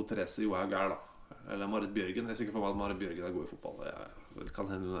ikke jeg hvor god Therese Johaug er da. Eller Marit Bjørgen. Jeg er sikker for meg at Marit Bjørgen er god i fotball. Det kan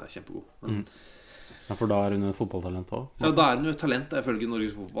hende hun er kjempegod, men... Ja, for da er hun et fotballtalent også. Ja, da er hun jo et talent, ifølge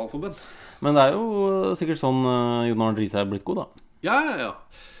Norges Fotballforbund. Men det er jo sikkert sånn Jon Arne Riise er blitt god da. Ja.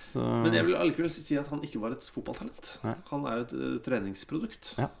 Så... Men jeg vil allikevel si at han ikke var et fotballtalent. Nei. Han er jo et treningsprodukt.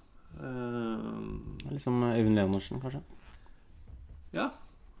 Ja. Liksom Øyvind Leonardsen, kanskje. Ja.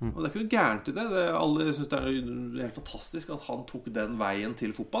 Og det er ikke noe gærent i det. Alle synes det er helt fantastisk at han tok den veien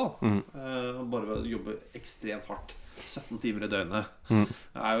til fotball. Bare ved å jobbe ekstremt hardt 17 timer i døgnet.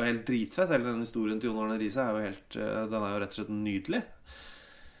 Det er jo helt dritfett. Hele den historien til Jon Arne Riise den er jo rett og slett nydelig.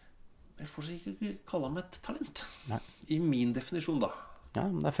 Jeg får ikke kalle ham et talent. Nei. I min definisjon da. Ja,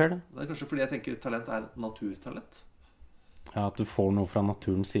 men det er fair det. Det er kanskje fordi jeg tenker talent er naturtalent. Ja, at du får noe fra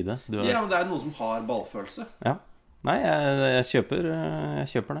naturens side. Ja, men det er noen som har ballfølelse. Ja. Nei, jeg kjøper det. Nei,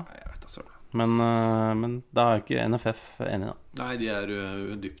 jeg vet altså. Men da er ikke NFF enig da. Nei, de er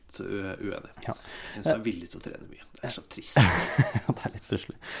dypt uenige. Ja. En som er villig til å trene mye. Det er så trist. Det er litt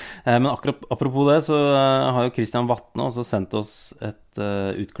stusslig. Men apropos det, så har jo Christian Vatne også sendt oss et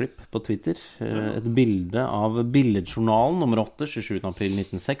utklipp på Twitter. Et bilde av Billedjournalen nummer 8, 27. april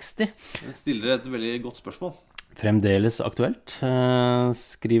 1960. Den stiller et veldig godt spørsmål. Fremdeles aktuelt,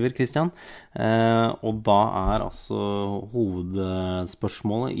 skriver Christian. Og da er altså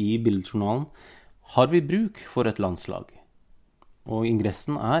hovedspørsmålet i Billedjournalen: Har vi bruk for et landslag? Og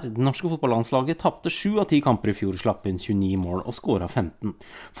ingressen det norske fotballandslaget tapte 7 av 10 kamper i fjor, slapp inn 29 mål og skåret 15.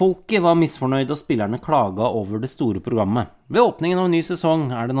 Folket var misfornøyd, og spillerne klaget over det store programmet. Ved åpningen av en ny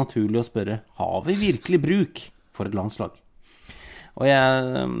sesong det naturlig å spørre, har vi virkelig bruk for et landslag? Og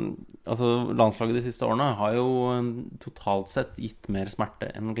landslaget de siste årene har jo totalt sett gitt mer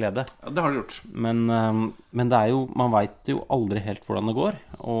smerte enn glede. Ja, det har det gjort. Men det jo, man vet jo aldri helt hvordan det går,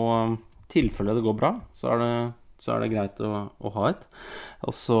 og i tilfelle det går bra, så det greit å ha et.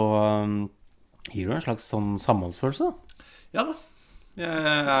 Og så gir det en slags sånn samholdsfølelse. Ja da,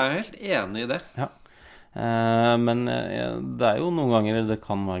 jeg helt enig i det. Ja. Men det jo noen ganger det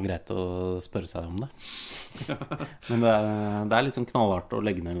kan være greit å spørre seg om det. Men det litt sånn knallhardt å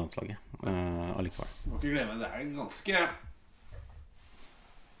legge ned landslaget allikevel. Må ikke glemme, det ganske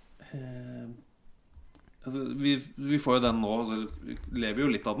altså, vi får jo den nå, så vi lever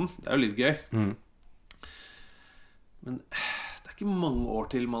jo litt av den. Det jo litt gøy. Men det ikke mange år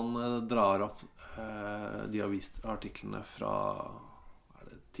til man drar opp de har vist artiklene fra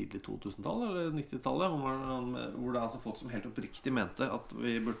tidlig 2000-tall eller 90-tallet, hvor det folk som helt oppriktig mente at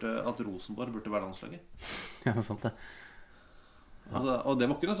Rosenborg burde være landslaget. Ja, det sant det. Ja. Altså, og det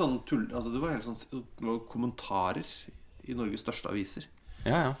var ikke noe sånn tull, altså, det var helt sånn, det var kommentarer i Norges største aviser.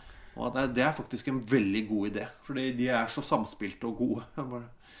 Ja. Og at det faktisk en veldig god idé, fordi de så samspilte og gode.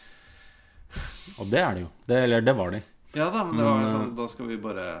 Og det det jo. Det var de. Ja da, men det var sånn, da skal vi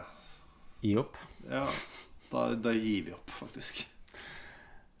bare gi opp. Ja, da gir vi opp faktisk.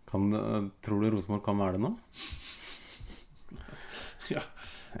 Tror du Rosenborg kan være det nå? Ja.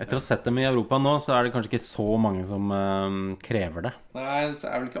 Etter å ha sett dem i Europa nå, så det kanskje ikke så mange som krever det. Nei,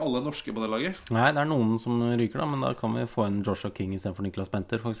 så vel ikke alle norske på det laget. Nei, det noen som ryker da, men da kan vi få en Joshua King i stedet for Niklas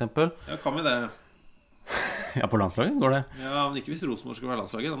Benter, for eksempel. Ja, kan vi det? Ja, på landslaget går det. Ja, men ikke hvis Rosenborg skal være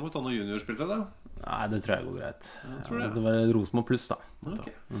landslaget. Da må vi ta noen juniorspillere da. Nei, det tror jeg går greit. Det var Rosenborg pluss da.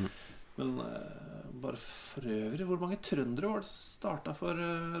 Okay. Men bare for øvrig, hvor mange trøndere var det som startet for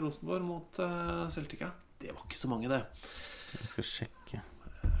Rosenborg mot Celtica? Det var ikke så mange det. Jeg skal sjekke.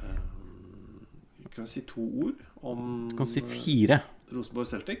 Kan jeg si 2 ord om Du kan si 4. Rosenborg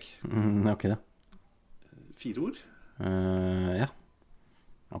Celtic? Ok det. 4 ord? Ja,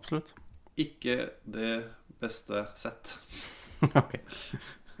 absolutt. Ikke det beste sett. Ok,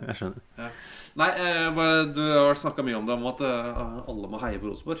 jeg skjønner. Ja. Nei, bare, du har vært snakket mye om det, om at alle må heie på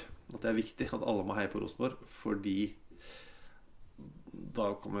Rosenborg. At det viktig at alle må heie på Rosenborg, fordi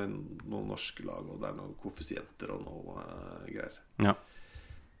da kommer noen norske lag, og det noen koeffisienter og noe greier. Ja.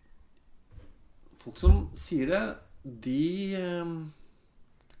 Folk som sier det,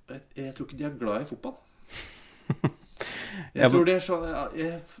 jeg tror ikke de glad i fotball. Jeg tror de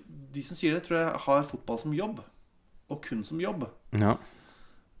som sier det, tror jeg har fotball som jobb, og kun som jobb. Ja.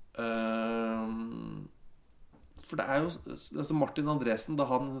 For det jo altså Martin Andresen, da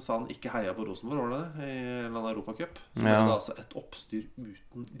han sa han ikke heia på Rosenborg, var det i en eller annen Europacup, så det altså et oppstyr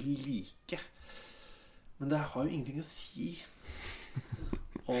uten like. Men det har jo ingenting å si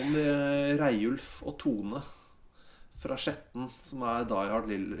om Reiulf og Tone fra Skjetten, som Die Hard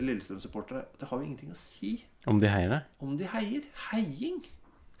Lillestrøm-supportere. Det har jo ingenting å si. Om de heier det? Om de heier. Heiing,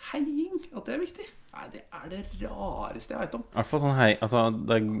 at det viktig. Nei, det det rareste jeg vet om. I hvert fall sånn altså,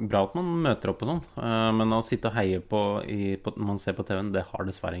 det bra at man møter opp og sånn, men å sitte og heie på når man ser på TV-en, det har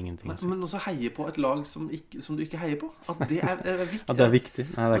dessverre ingenting å si. Men også heie på et lag som du ikke heier på. At det viktig. At det viktig.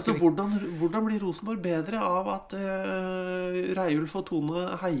 Nei, det altså, hvordan blir Rosenborg bedre av at Reiulf og Tone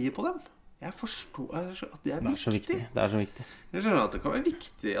heier på dem? Jeg forstår at det viktig. Det så viktig. Jeg skjønner at det kan være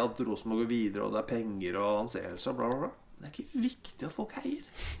viktig at Rosenborg går videre, og det penger og anseelse og bla bla bla. Men det ikke viktig at folk heier.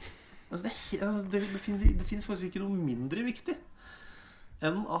 Altså, det finnes faktisk ikke noe mindre viktig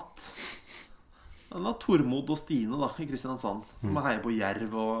enn at Tormod og Stine da, i Kristiansand, som heier på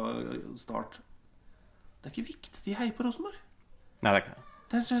Jerv og Start. Det ikke viktig. De heier på Rosenborg. Nei, det ikke det.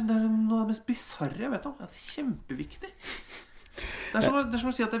 Det noe av det mest bizarre jeg vet om. Det kjempeviktig. Det som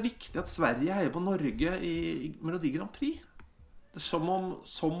å si at det viktig at Sverige heier på Norge i Melodi Grand Prix. Det som om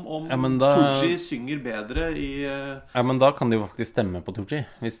Tooji synger bedre i Ja, men da kan de jo faktisk stemme på Tooji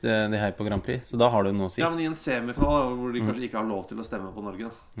hvis de heier på Grand Prix. Så da har du noe å si. Ja, men i en semifinale hvor de kanskje ikke har lov til å stemme på Norge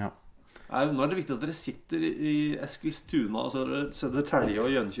da. Ja. Nå det viktig at dere sitter i Eskilstuna, altså Södertälje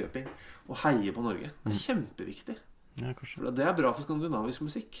og Jönköping, og heier på Norge. Det kjempeviktig. Ja, kanskje. For det bra for skandinavisk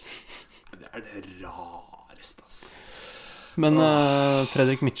musikk. Det det rareste, ass. Men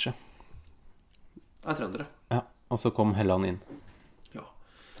Fredrik Mitsche trøndere. Ja, og så kom Helland inn. Ja.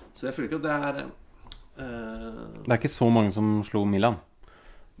 Så jeg føler ikke at det det ikke så mange som slo Milan.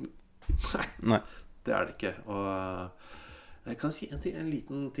 Nei. Det det ikke. Og Jeg kan si en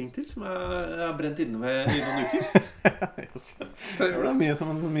liten ting til som jeg har brent inne med i noen uker. Det er mye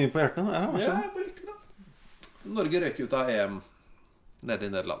på hjertet. Ja, bare litt grann. Norge røyker ut av EM nede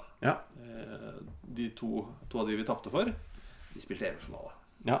i Nederland. Ja. De to av de vi tappte for, de spilte EM-finale.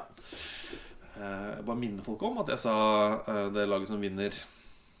 Ja. Jeg bare minner folk om at jeg sa det laget som vinner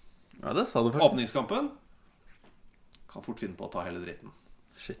det sa du faktisk. Åpningskampen kan fort finne på å ta hele dritten.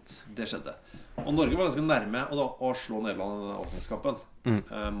 Shit. Det skjedde. Og Norge var ganske nærme å slå Nederland i den åpningskampen.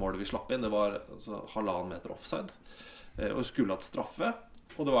 Målet vi slapp inn, det var 1,5 meter offside. Og skulle hatt straffe.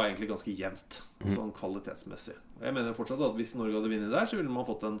 Og det var egentlig ganske jevnt, sånn kvalitetsmessig. Og jeg mener fortsatt at hvis Norge hadde vunnet der, så ville man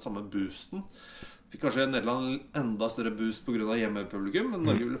fått den samme boosten. Fikk kanskje Nederland enda større boost på grunn av hjemmepublikum, men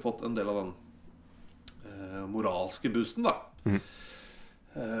Norge ville fått en del av den moralske boosten da.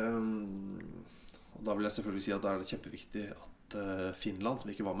 Og da vil jeg selvfølgelig si at da er det kjempeviktig at Finland,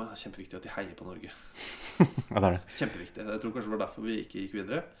 som ikke var med, er kjempeviktig at de heier på Norge. Ja, det er det. Kjempeviktig. Jeg tror kanskje det var derfor vi ikke gikk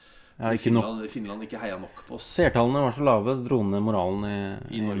videre. Ja, ikke Finland ikke heia nok på oss. Seertallene var så lave, dro ned moralen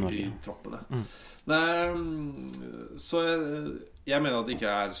i Norge. I troppene. Så jeg mener at det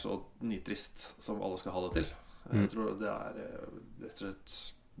ikke er så nitrist som alle skal ha det til. Jeg tror det er rett og slett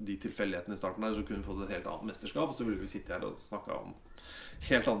de tilfeldighetene i starten der, så kunne vi fått et helt annet mesterskap, og så ville vi sitte her og snakke om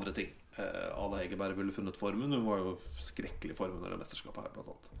helt andre ting. Ada Hegerberg ville funnet formen. Hun var jo skrekkelig formen under det mesterskapet her, blant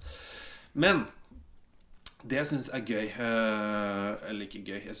annet. Men det jeg synes er gøy, eller ikke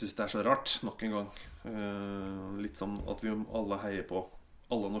gøy, jeg synes det er så rart, nok en gang, litt som at vi alle heier på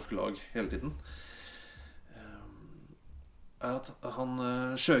alle norske lag hele tiden, er at han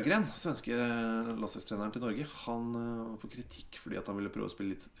Sjøgren, svenske landslagstreneren til Norge, han får kritikk fordi at han ville prøve å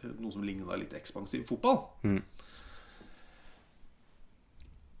spille litt, noe som lignet litt ekspansiv fotball.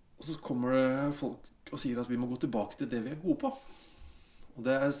 Og så kommer det folk og sier at vi må gå tilbake til det vi er gode på. Og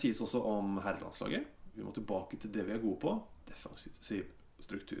det sies også om herrelandslaget. Vi må tilbake til det vi er gode på. Defensiv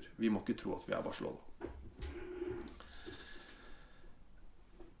struktur. Vi må ikke tro at vi er Barcelona.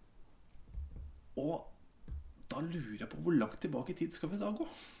 Og da lurer jeg på hvor langt tilbake i tid skal vi da gå?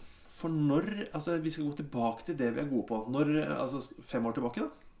 For når, altså vi skal gå tilbake til det vi er gode på. Når, altså 5 år tilbake da?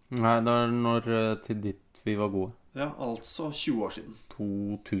 Nei, det er når til dit vi var gode. Ja, altså 20 år siden.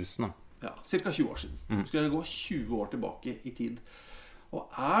 2000 da. Ja, cirka 20 år siden. Skal jeg gå 20 år tilbake i tid. Og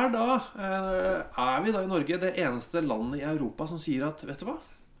er vi da i Norge det eneste landet i Europa som sier at, vet du hva?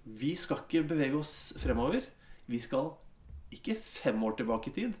 Vi skal ikke bevege oss fremover. Vi skal ikke 5 år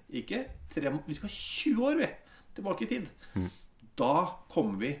tilbake i tid. Vi skal 20 år tilbake i tid. Da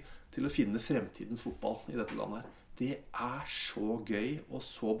kommer vi til å finne fremtidens fotball i dette landet her. Det er så gøy og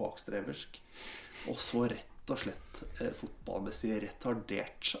så bakstreversk og så rett og slett fotballmessig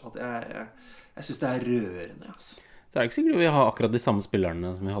retardert at jeg synes det er rørende, altså. Så er det ikke sikkert vi har akkurat de samme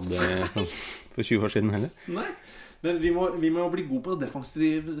spillerne som vi hadde for 20 år siden heller. Nei, men vi må bli gode på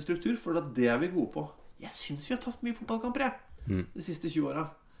defensiv struktur, for det er vi gode på. Jeg synes vi har tatt mye fotballkamper de siste 20 årene.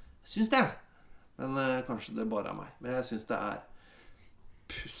 Jeg synes det. Men kanskje det bare er meg. Men jeg synes det er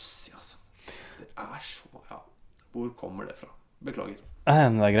pussig, altså. Det er så, ja. Hvor kommer det fra? Beklager. Det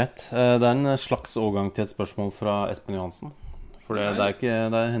er greit. Det er en slags overgang til et spørsmål fra Espen Johansen. For det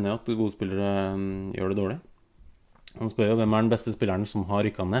hender jo at gode spillere gjør det dårlig. Han spør jo hvem er den beste spilleren som har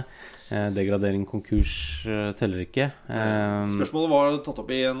rykket ned. Degradering, konkurs teller ikke. Spørsmålet var tatt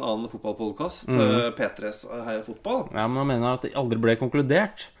opp i en annen fotballpodcast, P3s Heia Fotball. Ja, men han mener at det aldri ble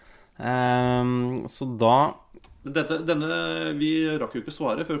konkludert. Så da... Vi rakk jo ikke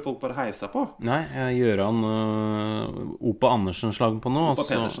svare før folk bare heiv seg på. Nei, Gjøran Opa Andersen-slag på noe. Opa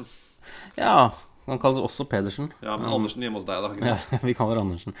Pedersen. Ja, han kalles også Pedersen. Ja, men Andersen hjemme hos deg da, ikke sant? Ja, vi kaller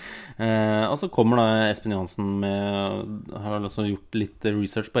Andersen. Og så kommer da Espen Johansen med, har altså gjort litt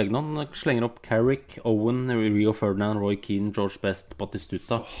research på egen hånd. Slenger opp Carrick, Owen, Rio Ferdinand, Roy Keane, George Best,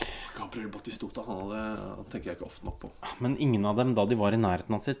 Batistuta. Gabriel Batistuta, han tenker jeg ikke ofte nok på. Men ingen av dem da de var i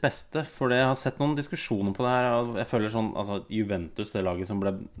nærheten av sitt beste. For jeg har sett noen diskusjoner på det her. Jeg føler sånn, altså Juventus, det laget som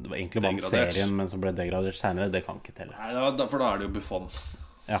ble egentlig vant serien, men som ble degradert senere, det kan ikke telle. Nei, for da er det jo Buffon.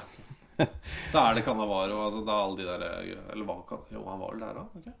 Ja. Da er det Cannavaro, altså da alle de der, eller hva kan, jo han var vel der da,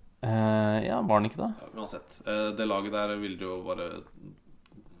 okay? Ja, var han ikke da? Ja, uansett, det laget der ville jo bare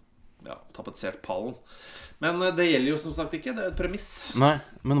tapetsert pallen. Men det gjelder jo som sagt ikke, det er et premiss. Nei,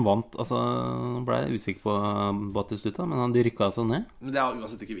 men vant, altså ble jeg usikker på Batistuta, men de rykket altså ned. Men det er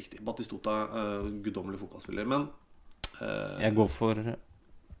uansett ikke viktig. Batistuta, guddommelig fotballspiller, men jeg går for...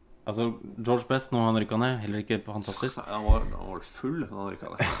 Altså, George Best, når han rykket ned, heller ikke fantastisk. Han var full når han rykket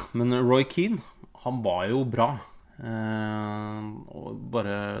ned. Men Roy Keane, han var jo bra. Og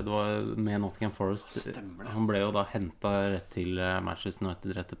det var med Nottingham Forest. Han ble jo da hentet rett til Manchester United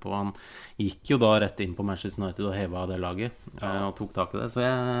etterpå. Han gikk jo da rett inn på Manchester United og hevet det laget og tok tak i det. Så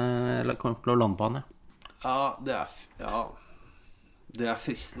jeg kom til å lande på han, det er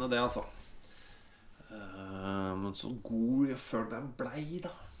fristende det, altså. Men så god Ferdinand blei da.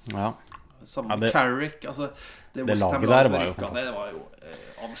 Ja. Samme med Carrick, altså det laget der var jo det var jo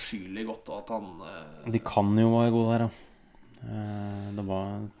avskyelig godt at han de kan jo være gode der, det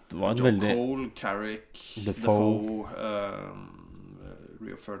var et John veldig Cole, Carrick, Defoe,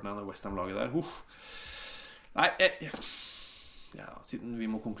 Rio Ferdinand og West Ham-laget der. Nei, siden vi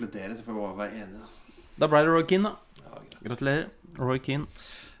må konkludere, så får vi bare være enige. Da ble det Roy Keane, da. Gratulerer, Roy Keane.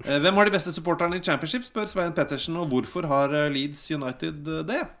 Hvem har de beste supporterne i Championship, spør Svein Pettersen. Og hvorfor har Leeds United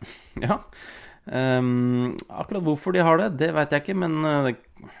det? Ja, akkurat hvorfor de har det, det vet jeg ikke. Men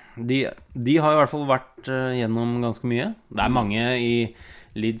de har i hvert fall vært gjennom ganske mye. Det er mange i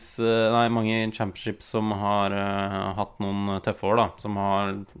Leeds, mange i Championship som har hatt noen tøffe år da, som har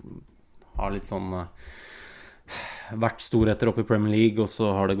litt sånn vært storheter oppe i Premier League, og så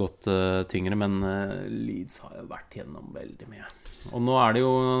har det gått tyngre. Men Leeds har jo vært gjennom veldig mye. Og nå har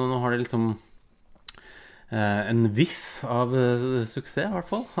det liksom en viff av suksess, i hvert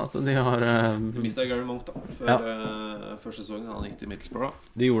fall. Altså, de har mistet Gary Monk da før sesongen. Han gikk til Middlesbrough.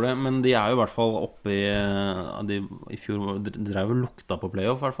 De gjorde det, men de er jo i hvert fall oppe i fjor drev jo lukta på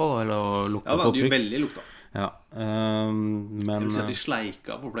playoff, i hvert fall. Eller lukta på de er jo veldig lukta. Ja, men jeg vil si at de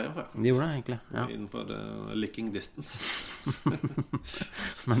sleika på playoff, De gjorde det egentlig, innenfor licking distance.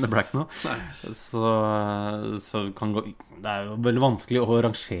 Men det ble ikke noe. Så kan gå. Det er jo veldig vanskelig å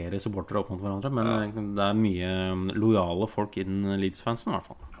rangere supportere opp mot hverandre, men det er mye lojale folk innen Leeds-fansen, i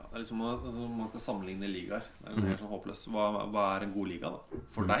hvert fall. Det er liksom man kan sammenligne ligaer. Det er helt sånn håpløst. Hva er en god liga da?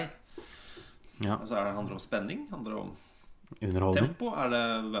 For deg? Altså handler det om spenning? Handler det om underholdning? Tempo? Er det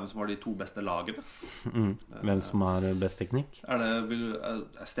hvem som har de 2 beste lagene? Hvem som har best teknikk? Er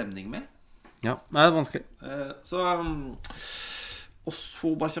stemning med? Ja, det er vanskelig. Og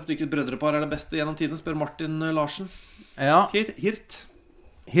så bare kjapt, hvilket brødrepar er det beste gjennom tiden, spør Martin Larsen. Ja. Hirt?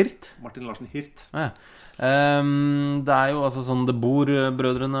 Martin Larsen Hirt. Det er jo altså sånn, De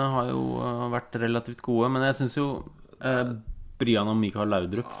Boer-brødrene har jo vært relativt gode, men jeg synes jo Brian og Mikael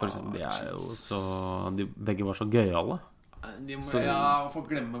Laudrup for eksempel, de er jo så begge var så gøyale. Jeg får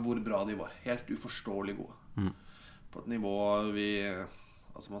glemme hvor bra de var. Helt uforståelig gode. På et nivå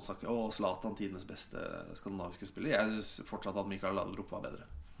altså man snakker Zlatan, tidenes beste skandinaviske spiller. Jeg synes fortsatt at Mikael Laudrup var bedre.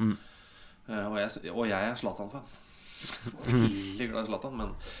 Og jeg er Zlatan-fan. Veldig glad i Zlatan, men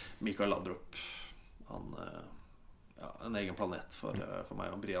Mikael Laudrup en egen planet for meg.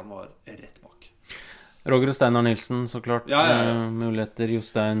 Og Brian var rett bak. Roger og Steinar Nilsen, så klart. Muligheter,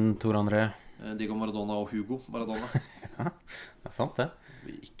 Jostein, Tor André, Diego Maradona og Hugo Maradona. Det er sant det.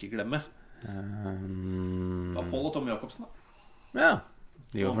 Vi ikke glemme Paul og Tom Jacobsen da. Ja,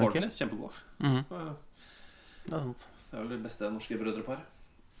 de var flinke. Kjempegod. Det er sant. Det er vel det beste norske brødrepar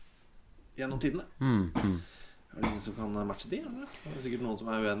gjennom tidene. Er det ingen som kan matche de? Eller? Det er sikkert noen som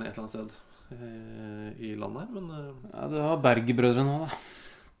er uenig et eller annet sted i landet her, men du har Berg-brødrene nå da.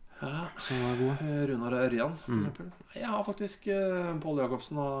 Som var gode. Runar og Ørjan for eksempel. Jeg har faktisk Paul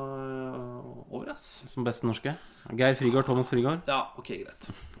Jacobsen over som beste norske. Geir Frigård, Thomas Frigård. Ja, ok,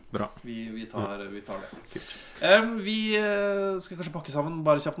 greit. Bra. Vi tar det. Vi skal kanskje pakke sammen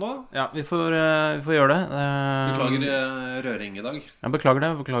bare kjapt nå. Ja, vi får gjøre det. Beklager røring i dag. Jeg beklager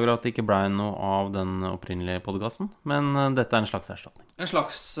det. Beklager at det ikke ble noe av den opprinnelige podcasten. Men dette er en slags erstatning. En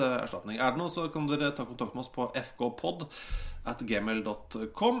slags erstatning. Er det noe, så kan dere ta kontakt med oss på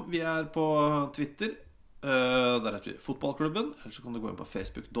fkpod@gmail.com. Vi er på Twitter. Der heter vi Fotballklubben. Eller så kan du gå inn på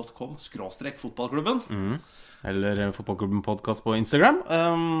facebook.com/fotballklubben. Eller Fotballklubben podcast på Instagram.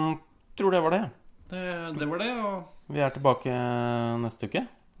 Tror det var det. Det var det, og vi er tilbake neste uke.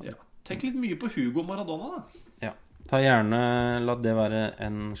 Ja. Tenk litt mye på Hugo Maradona da. Ja. Ta gjerne, la det være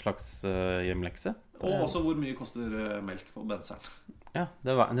en slags hjemlekse. Og også hvor mye koster melk på benseren. Ja,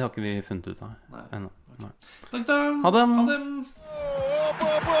 det har ikke vi funnet ut av ennå. Snakkes da. Ha dem.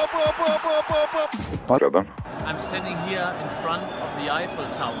 I'm sitting here in front of the Eiffel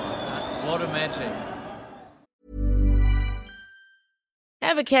Tower. What a magic.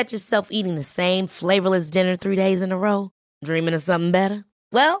 Ever catch yourself eating the same flavorless dinner 3 days in a row? Dreaming of something better?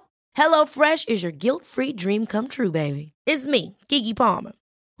 Well, HelloFresh is your guilt-free dream come true, baby. It's me, Keke Palmer.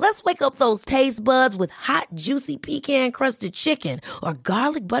 Let's wake up those taste buds with hot, juicy pecan-crusted chicken or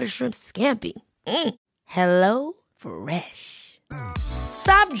garlic butter shrimp scampi. Hello Fresh.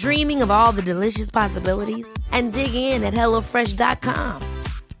 Stop dreaming of all the delicious possibilities and dig in at HelloFresh.com.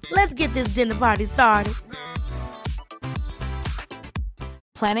 Let's get this dinner party started.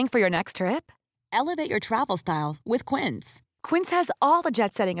 Planning for your next trip? Elevate your travel style with Quince. Quince has all the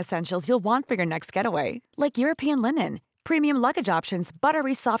jet-setting essentials you'll want for your next getaway, like European linen, premium luggage options,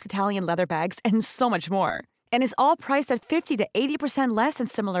 buttery soft Italian leather bags, and so much more. And is all priced at 50 to 80% less than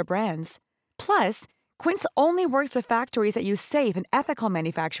similar brands. Plus, Quince only works with factories that use safe and ethical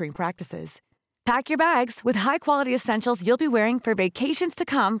manufacturing practices. Pack your bags with high-quality essentials you'll be wearing for vacations to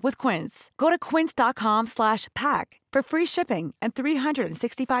come with Quince. Go to quince.com/pack for free shipping and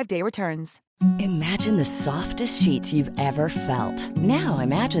 365-day returns. Imagine the softest sheets you've ever felt. Now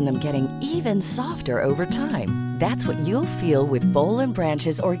imagine them getting even softer over time. That's what you'll feel with Boll &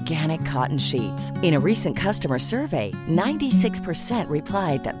 Branch's organic cotton sheets. In a recent customer survey, 96%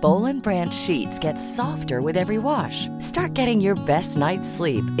 replied that Boll & Branch sheets get softer with every wash. Start getting your best night's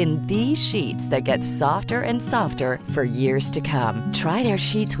sleep in these sheets that get softer and softer for years to come. Try their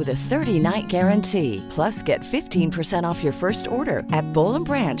sheets with a 30-night guarantee. Plus, get 15% off your first order at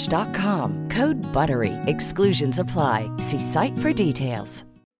bollandbranch.com. Code BUTTERY. Exclusions apply. See site for details.